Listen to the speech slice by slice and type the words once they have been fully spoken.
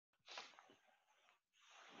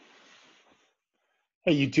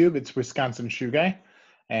Hey YouTube, it's Wisconsin Shoe Guy,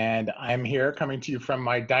 and I'm here coming to you from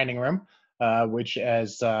my dining room, which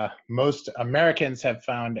as most Americans have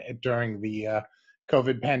found during the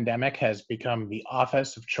COVID pandemic has become the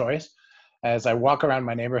office of choice. As I walk around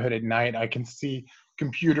my neighborhood at night, I can see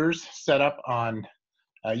computers set up on,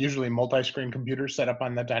 usually multi-screen computers set up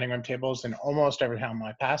on the dining room tables in almost every home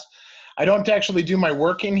I pass. I don't actually do my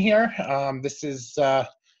work in here. This is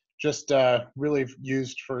just really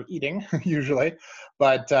used for eating usually,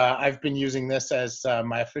 but I've been using this as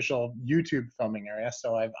my official YouTube filming area,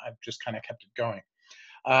 so I've just kind of kept it going.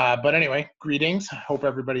 But anyway, greetings. Hope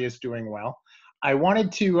everybody is doing well. I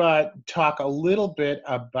wanted to talk a little bit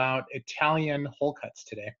about Italian whole cuts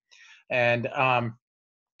today, and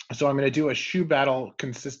so I'm going to do a shoe battle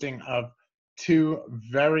consisting of two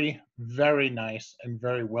very, very nice and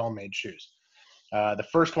very well-made shoes. The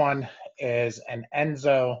first one is an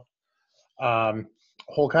Enzo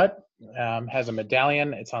whole cut, has a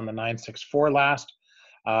medallion. It's on the 964 last.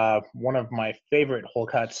 One of my favorite whole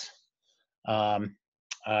cuts.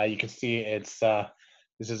 You can see it's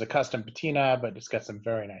this is a custom patina, but it's got some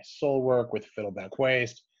very nice sole work with fiddleback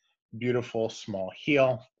waist, beautiful small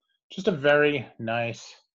heel. Just a very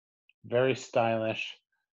nice, very stylish,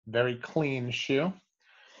 very clean shoe.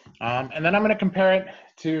 And then I'm going to compare it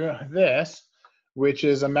to this, which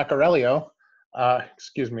is a Meccariello. A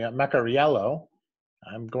Meccariello.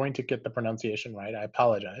 I'm going to get the pronunciation right. I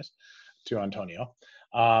apologize to Antonio.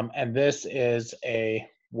 And this is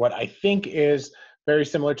what I think is very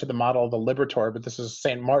similar to the model of the Liberator, but this is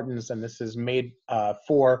St. Martin's, and this is made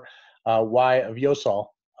for Y of Yosol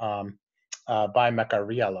by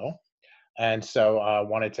Meccariello. And so I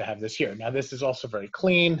wanted to have this here. Now this is also very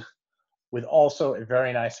clean, with also a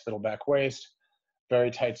very nice fiddleback waist, very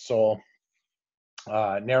tight sole,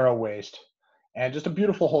 narrow waist, and just a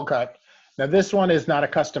beautiful whole cut. Now this one is not a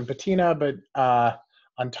custom patina, but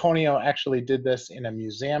Antonio actually did this in a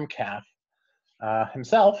museum calf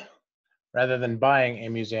himself, rather than buying a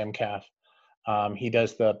museum calf. He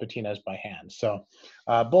does the patinas by hand. So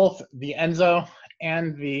both the Enzo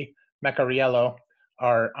and the Meccariello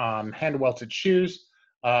are hand welted shoes.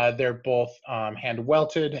 They're both hand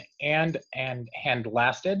welted and hand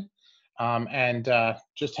lasted, and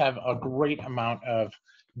just have a great amount of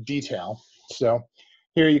detail. So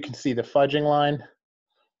here you can see the fudging line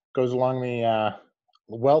goes along the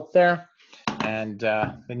welt there, and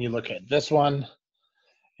then you look at this one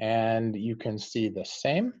and you can see the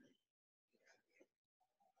same.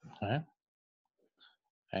 Okay.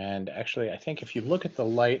 And actually, I think if you look at the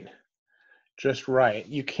light just right,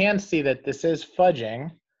 you can see that this is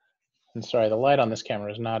fudging. And sorry, the light on this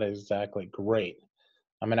camera is not exactly great.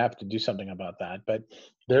 I'm gonna have to do something about that, but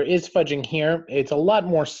there is fudging here. It's a lot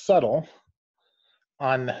more subtle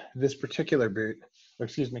on this particular boot, or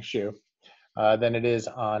excuse me, shoe, than it is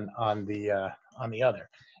on the other.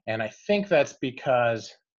 And I think that's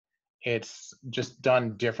because it's just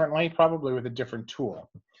done differently, probably with a different tool.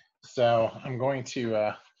 So I'm going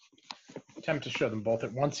to attempt to show them both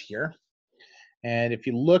at once here. And if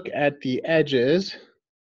you look at the edges,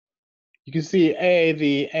 you can see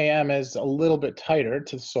the AM is a little bit tighter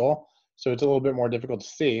to the sole, so it's a little bit more difficult to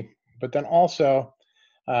see. But then also,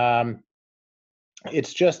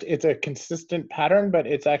 it's a consistent pattern, but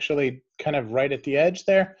it's actually kind of right at the edge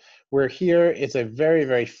there, where here it's a very,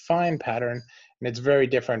 very fine pattern, and it's very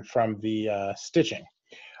different from the stitching.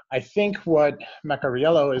 I think what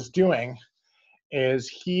Meccariello is doing is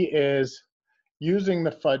he is using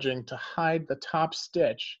the fudging to hide the top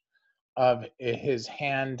stitch of his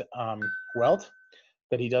hand welt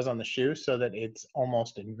that he does on the shoe, so that it's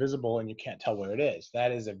almost invisible and you can't tell where it is.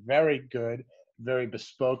 That is a very good, very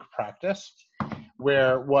bespoke practice,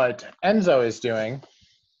 where what Enzo is doing,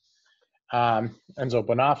 Enzo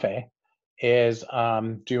Bonafe, is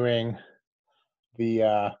doing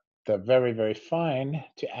the very, very fine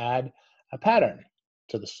to add a pattern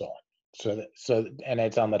to the sole. And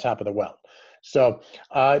it's on the top of the welt. So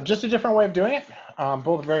just a different way of doing it.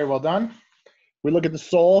 Both very well done. We look at the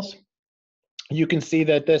soles. You can see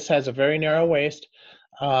that this has a very narrow waist,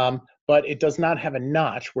 but it does not have a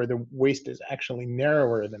notch where the waist is actually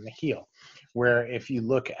narrower than the heel. Where if you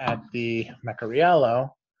look at the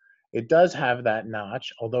Meccariello, it does have that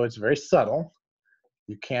notch, although it's very subtle.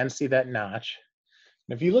 You can see that notch.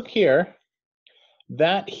 And if you look here,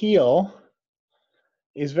 that heel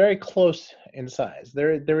is very close in size.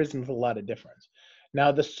 There isn't a lot of difference.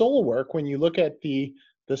 Now the sole work, when you look at the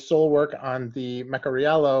sole work on the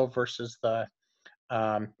Meccariello versus the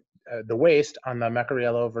waist on the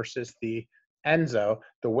Meccariello versus the Enzo,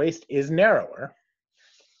 the waist is narrower.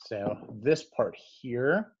 So this part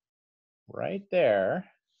here, right there,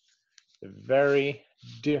 It's a very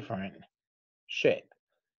different shape.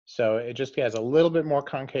 So it just has a little bit more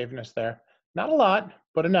concaveness there. Not a lot,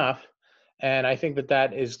 but enough. And I think that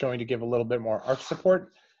that is going to give a little bit more arch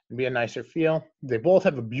support and be a nicer feel. They both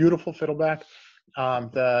have a beautiful fiddleback.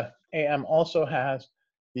 The AM also has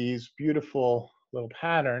these beautiful little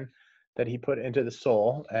pattern that he put into the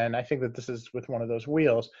sole. And I think that this is with one of those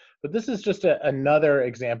wheels. But this is just another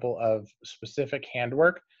example of specific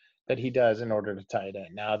handwork that he does in order to tie it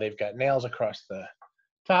in. Now they've got nails across the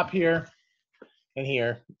top here. And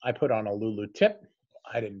here I put on a Lulu tip.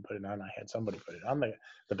 I didn't put it on, I had somebody put it on.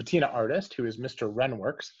 The patina artist, who is Mr.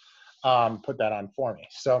 Renworks, put that on for me.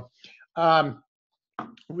 So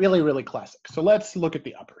really, really classic. So let's look at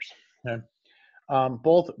the uppers. Okay?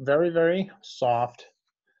 Both very, very soft.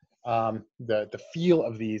 The feel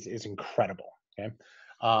of these is incredible. Okay,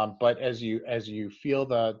 but as you feel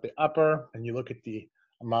the upper and you look at the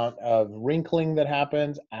amount of wrinkling that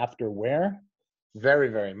happens after wear, very,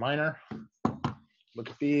 very minor. Look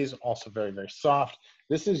at these, also very, very soft.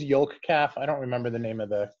 This is yoke calf. I don't remember the name of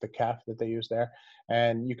the calf that they use there.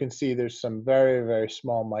 And you can see there's some very, very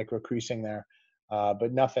small micro creasing there,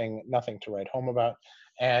 but nothing to write home about.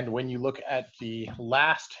 And when you look at the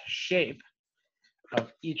last shape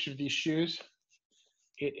of each of these shoes,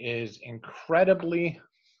 it is incredibly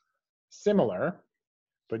similar,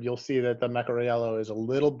 but you'll see that the Meccariello is a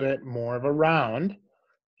little bit more of a round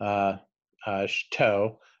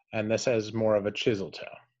toe, and this has more of a chisel toe,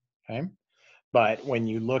 okay? But when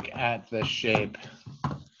you look at the shape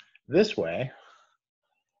this way,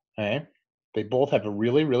 okay, they both have a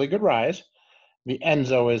really, really good rise. The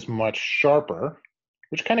Enzo is much sharper,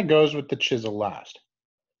 which kind of goes with the chisel last,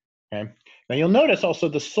 okay? Now you'll notice also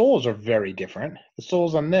the soles are very different. The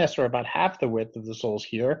soles on this are about half the width of the soles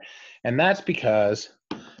here, and that's because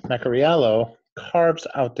Meccariello carves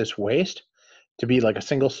out this waist to be like a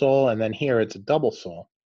single sole, and then here it's a double sole.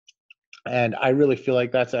 And I really feel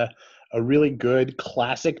like that's a really good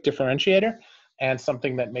classic differentiator and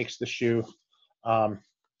something that makes the shoe,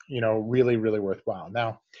 really, really worthwhile.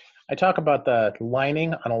 Now, I talk about the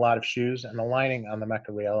lining on a lot of shoes, and the lining on the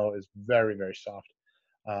Meccariello is very, very soft.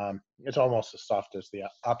 It's almost as soft as the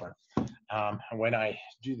upper. When I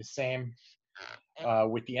do the same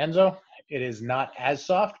with the Enzo, it is not as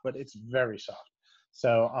soft, but it's very soft.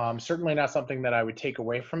 So certainly not something that I would take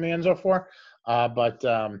away from the Enzo for, but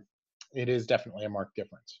it is definitely a marked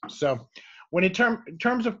difference. So when in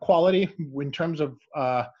terms of quality, in terms of,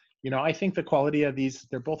 I think the quality of these,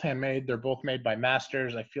 they're both handmade. They're both made by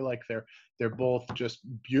masters. I feel like they're both just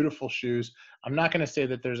beautiful shoes. I'm not going to say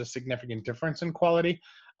that there's a significant difference in quality.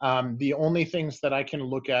 The only things that I can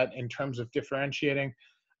look at in terms of differentiating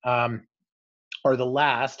are the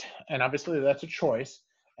last, and obviously that's a choice.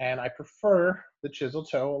 And I prefer the chisel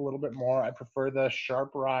toe a little bit more. I prefer the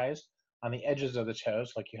sharp rise on the edges of the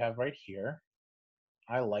toes like you have right here.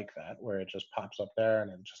 I like that, where it just pops up there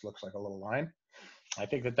and it just looks like a little line. I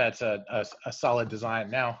think that that's a solid design.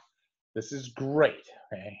 Now, this is great,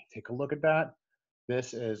 okay? Take a look at that.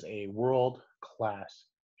 This is a world-class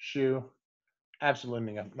shoe.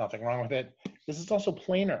 Absolutely nothing wrong with it. This is also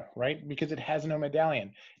plainer, right? Because it has no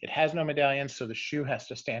medallion. It has no medallion, so the shoe has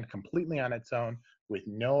to stand completely on its own with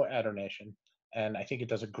no adornation. And I think it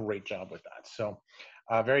does a great job with that. So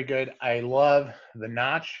very good. I love the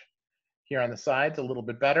notch here on the sides a little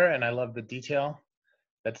bit better, and I love the detail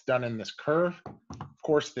that's done in this curve. Of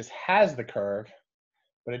course, this has the curve,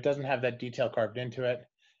 but it doesn't have that detail carved into it,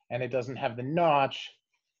 and it doesn't have the notch,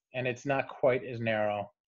 and it's not quite as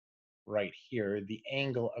narrow right here. The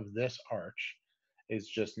angle of this arch is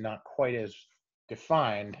just not quite as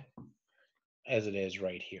defined as it is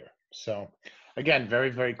right here. So again, very,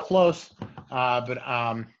 very close, but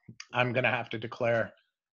I'm going to have to declare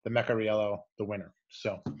the Meccariello the winner.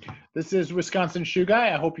 So this is Wisconsin Shoe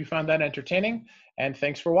Guy. I hope you found that entertaining, and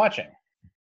thanks for watching.